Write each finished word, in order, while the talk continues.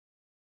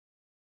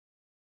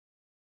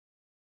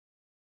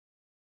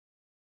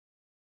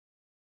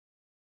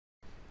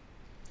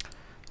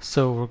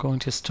So we're going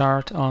to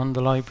start on the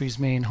library's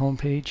main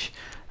homepage,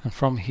 and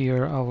from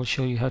here I will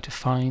show you how to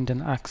find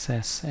and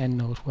access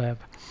EndNote Web.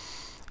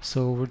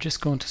 So we're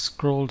just going to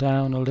scroll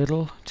down a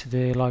little to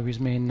the library's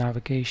main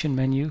navigation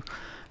menu,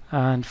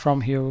 and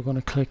from here we're going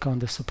to click on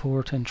the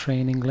support and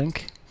training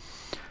link,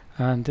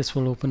 and this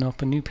will open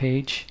up a new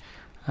page.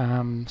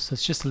 So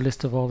it's just a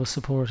list of all the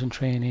support and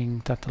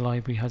training that the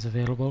library has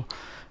available.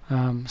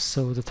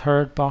 So the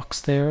third box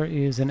there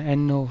is an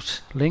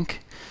EndNote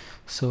link.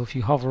 So if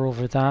you hover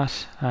over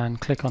that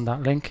and click on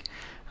that link,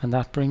 and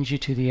that brings you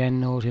to the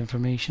EndNote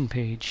information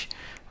page.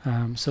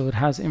 So it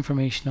has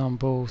information on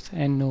both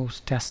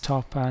EndNote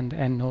Desktop and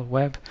EndNote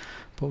Web,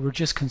 but we're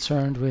just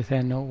concerned with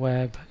EndNote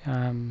Web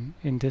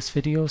in this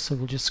video, so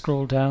we'll just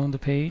scroll down the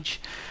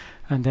page,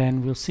 and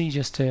then we'll see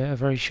just a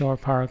very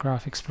short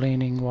paragraph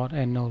explaining what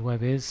EndNote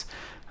Web is,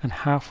 and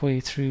halfway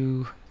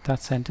through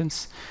that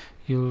sentence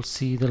you'll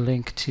see the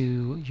link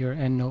to your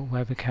EndNote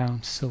Web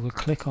account. So we'll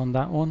click on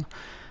that one,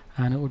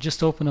 and it will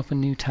just open up a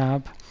new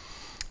tab.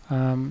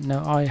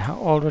 Now I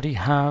already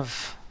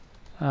have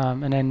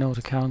an EndNote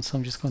account, so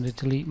I'm just going to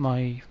delete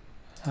my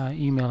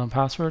email and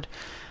password.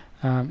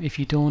 If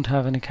you don't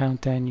have an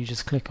account, then you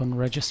just click on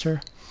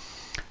register.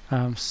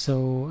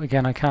 So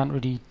again, I can't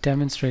really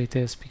demonstrate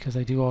this because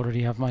I do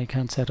already have my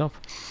account set up,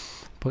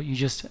 but you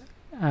just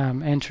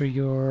enter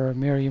your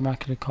Mary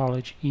Immaculate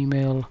College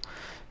email,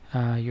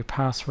 your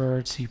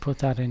password, so you put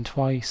that in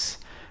twice,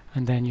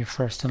 and then your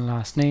first and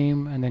last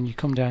name, and then you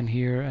come down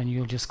here and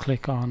you'll just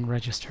click on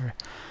register.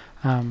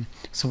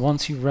 So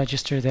once you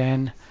register,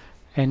 then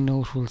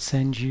EndNote will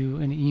send you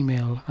an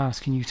email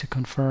asking you to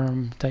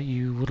confirm that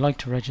you would like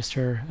to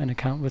register an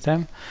account with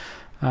them.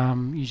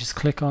 You just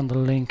click on the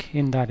link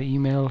in that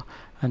email,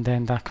 and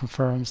then that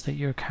confirms that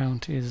your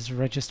account is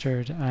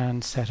registered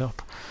and set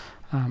up.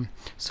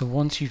 So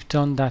once you've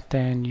done that,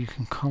 then you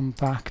can come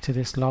back to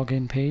this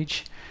login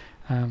page.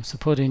 So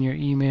put in your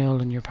email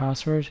and your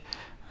password,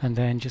 and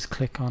then just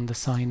click on the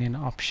sign in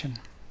option.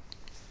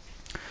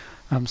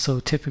 So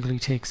it typically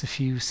takes a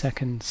few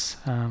seconds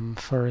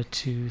for it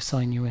to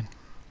sign you in.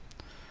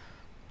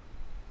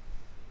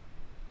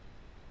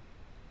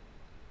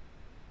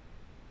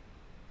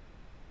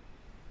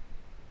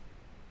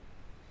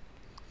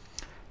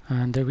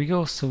 And there we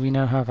go, so we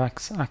now have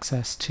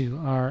access to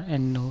our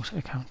EndNote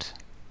account.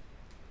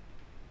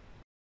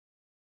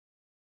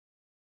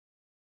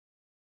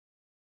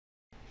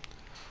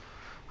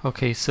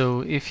 Okay,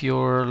 so if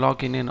you're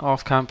logging in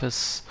off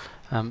campus,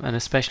 and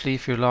especially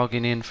if you're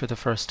logging in for the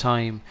first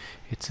time,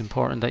 it's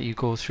important that you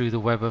go through the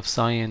Web of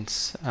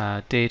Science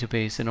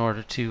database in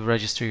order to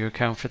register your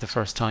account for the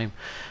first time.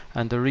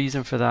 And the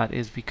reason for that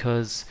is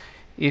because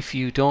if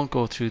you don't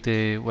go through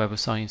the Web of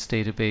Science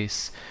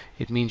database,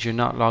 it means you're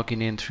not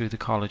logging in through the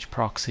college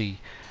proxy,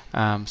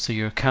 so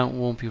your account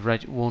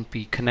won't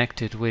be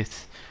connected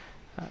with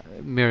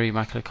Mary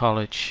Immaculate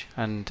College,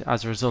 and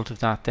as a result of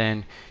that,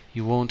 then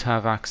you won't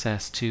have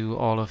access to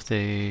all of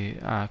the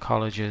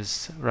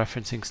college's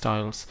referencing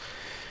styles.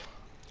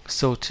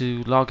 So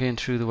to log in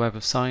through the Web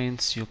of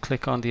Science, you'll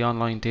click on the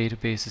online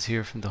databases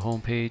here from the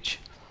home page.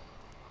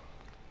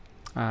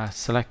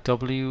 Select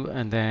W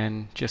and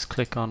then just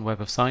click on Web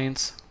of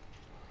Science,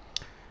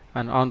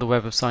 and on the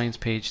Web of Science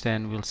page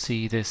then we'll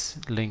see this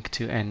link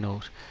to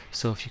EndNote.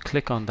 So if you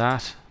click on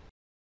that,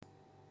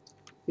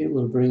 it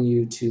will bring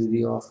you to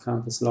the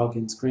off-campus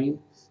login screen.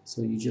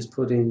 So you just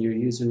put in your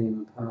username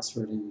and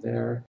password in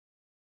there,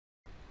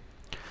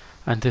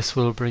 and this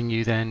will bring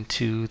you then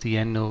to the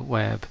EndNote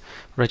Web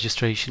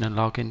registration and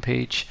login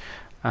page.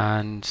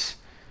 And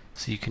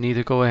so you can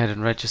either go ahead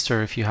and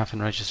register if you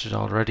haven't registered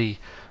already,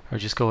 or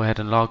just go ahead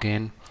and log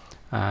in,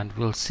 and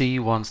we'll see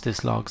once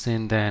this logs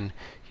in, then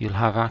you'll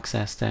have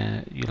access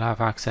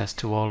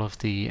to all of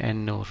the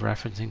EndNote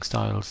referencing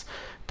styles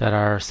that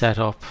are set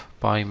up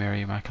by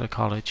Mary Immaculate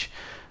College.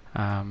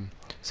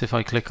 So if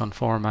I click on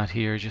format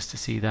here just to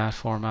see that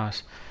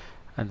format,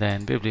 and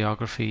then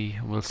bibliography,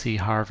 we'll see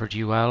Harvard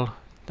UL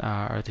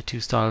are the two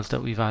styles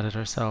that we've added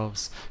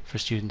ourselves for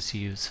students to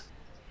use.